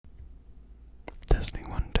testing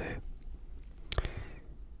 1 2.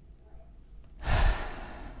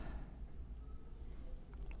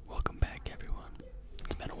 Welcome back, everyone.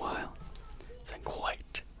 It's been a while. It's been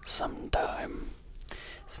quite some time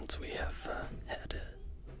since we have had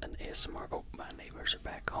an ASMR. Oh, my neighbors are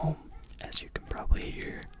back home, as you can probably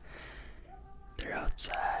hear. They're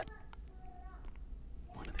outside.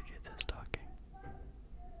 One of the kids is talking.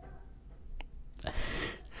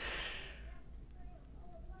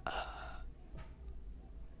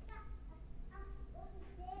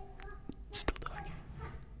 Still talking.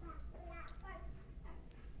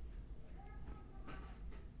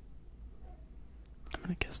 I'm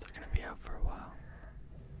gonna guess they're gonna be out for a while.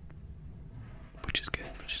 Which is good.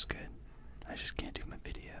 I just can't do my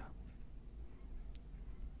video.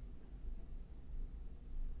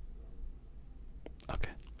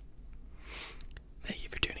 Okay. Thank you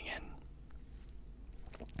for tuning in.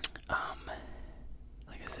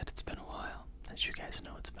 Like I said, it's been a while. As you guys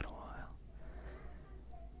know, it's been a while.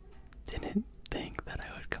 Didn't think that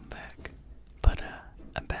I would come back, but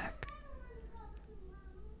I'm back.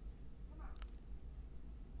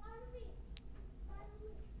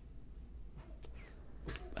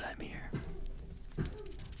 But I'm here. With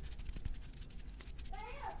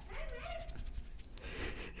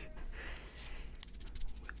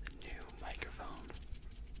a new microphone.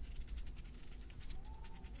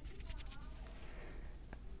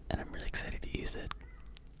 And I'm really excited to use it.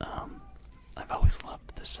 I've always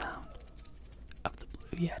loved the sound of the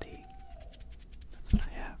Blue Yeti. That's what I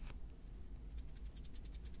have.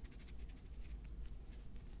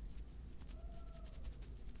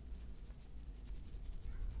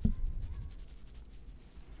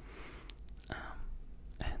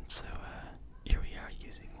 And so here we are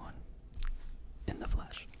using one in the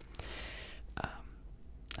flesh. I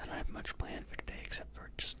don't have much planned for today except for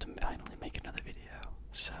just to finally make another video.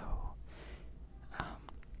 So,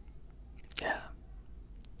 yeah.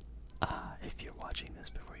 If you're watching this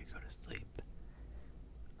before you go to sleep,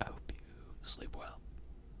 I hope you sleep well.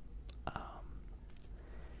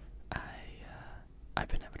 I've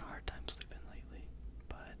been having a hard time sleeping lately,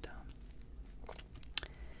 but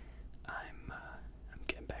I'm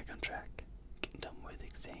getting back on track, getting done with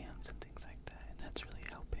exams and things like that, and that's really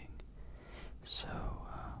helping. So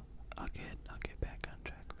I'll get back on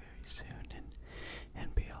track very soon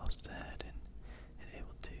and be all set and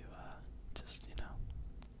able to just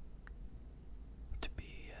to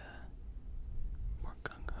be more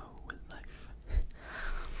gung-ho with life.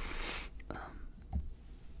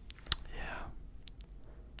 Yeah.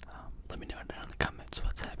 Let me know down in the comments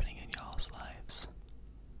what's happening in y'all's lives.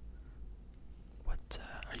 What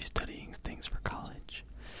are you studying things for college?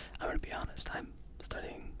 I'm gonna be honest, I'm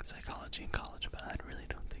studying psychology in college, but I really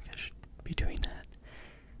don't think I should be doing that.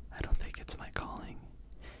 I don't think it's my calling.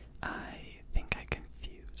 I think I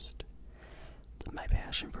confused my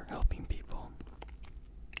passion for helping people.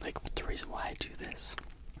 Like, the reason why I do this,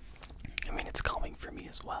 I mean, it's calming for me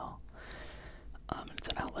as well. And it's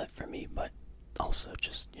an outlet for me, but also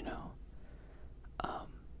just,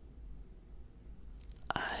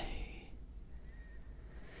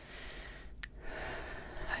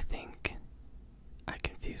 I think I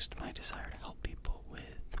confused my desire to help people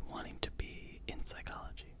with wanting to be in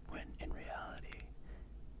psychology, when in reality,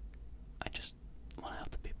 I just want to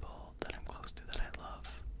help the people that I'm close to, that I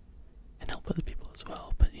love, and help other people as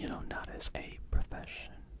well, but not as a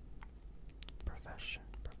profession.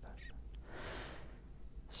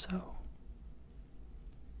 So,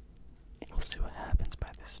 we'll see what happens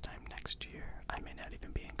by this time next year. I may not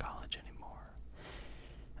even be in college anymore.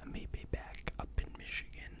 I may be back up in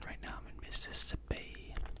Michigan. Right now I'm in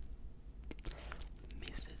Mississippi.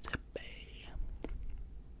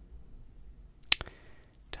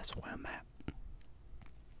 That's where I'm at.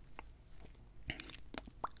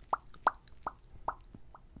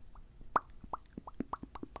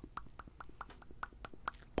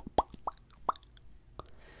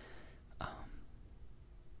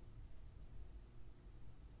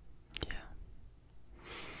 Yeah.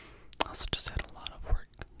 Also just had a lot of work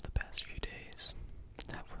the past few days.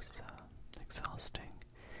 That was exhausting.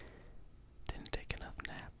 Didn't take enough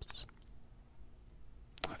naps.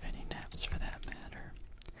 Or any naps for that matter.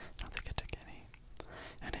 I don't think I took any.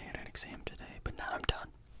 And I had an exam today, but now I'm done.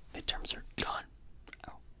 Midterms are done.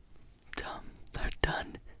 Oh, dumb. They're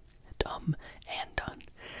done. Dumb and done.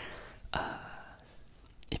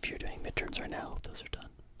 If you're doing midterms right now, those are done,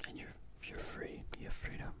 and you're free. You have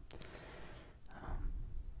freedom.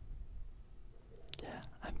 Yeah,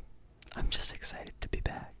 I'm just excited to be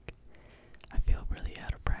back. I feel really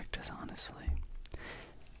out of practice, honestly.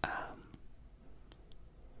 I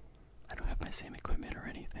don't have my same equipment or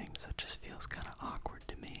anything, so it just feels kind of awkward.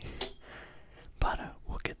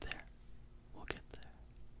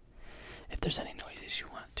 there's any noises you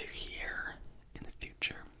want to hear in the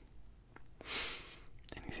future,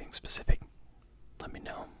 anything specific, let me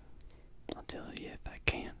know. I'll tell you if I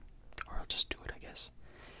can, or I'll just do it, I guess.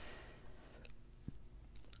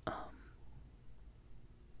 And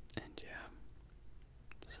yeah,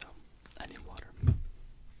 so I need water.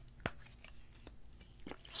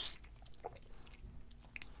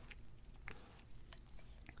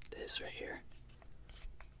 This right here.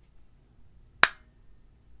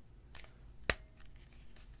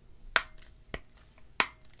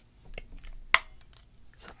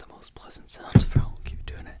 It's not the most pleasant sound, but I'll keep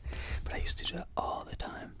doing it. But I used to do that all the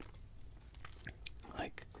time.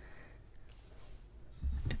 Like,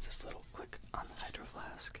 it's this little click on the hydro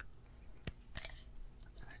flask.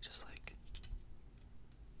 And I just like,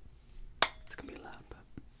 it's gonna be loud, but.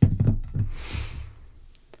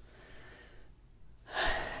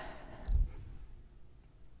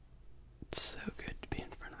 It's so good to be in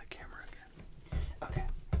front of the camera again. Okay,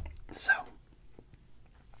 so.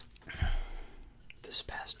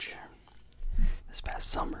 This past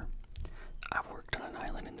summer, I worked on an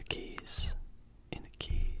island in the Keys. In the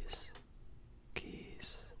Keys.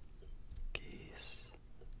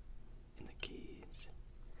 In the Keys.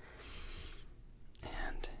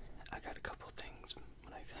 And I got a couple things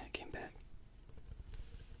when I kind of came back.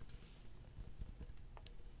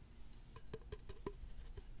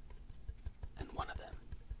 And one of them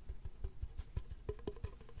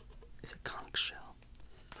is a conch shell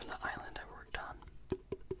from the island I worked on.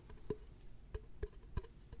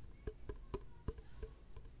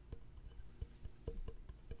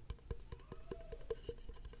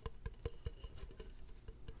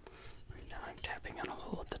 Right now I'm tapping on a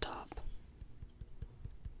hole at the top.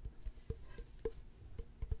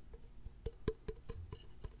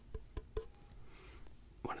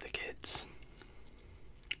 One of the kids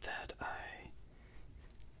that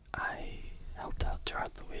I helped out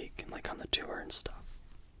throughout the week and like on the tour and stuff.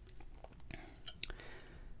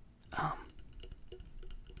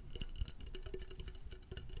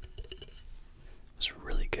 Was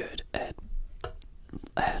really good at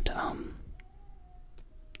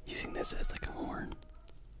using this as like a horn.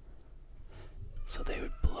 So they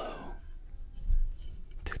would blow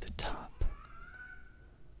through the top,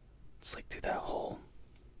 just like through that hole,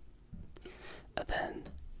 and then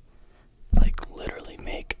like literally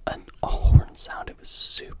make a horn sound. It was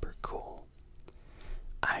super cool.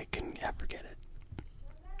 I couldn't ever get it,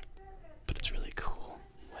 but it's really cool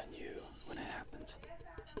when it happens.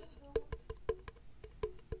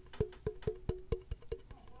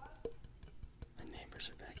 My neighbors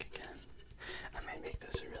are back again. I may make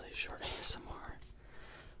this a really short ASMR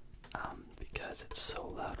because it's so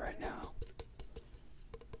loud right now.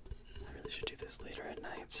 I really should do this later at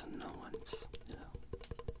night so no one's,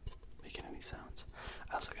 making any sounds.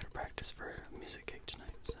 I also gotta practice for a music gig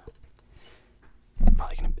tonight, so I'm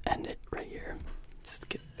probably gonna end it right here just to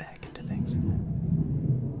get back into things.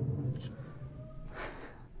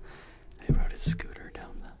 I rode a scooter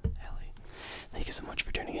down the alley. Thank you so much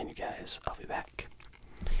for tuning in, you guys. I'll be back.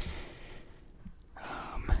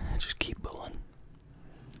 Just keep bowling,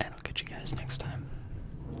 and I'll catch you guys next time.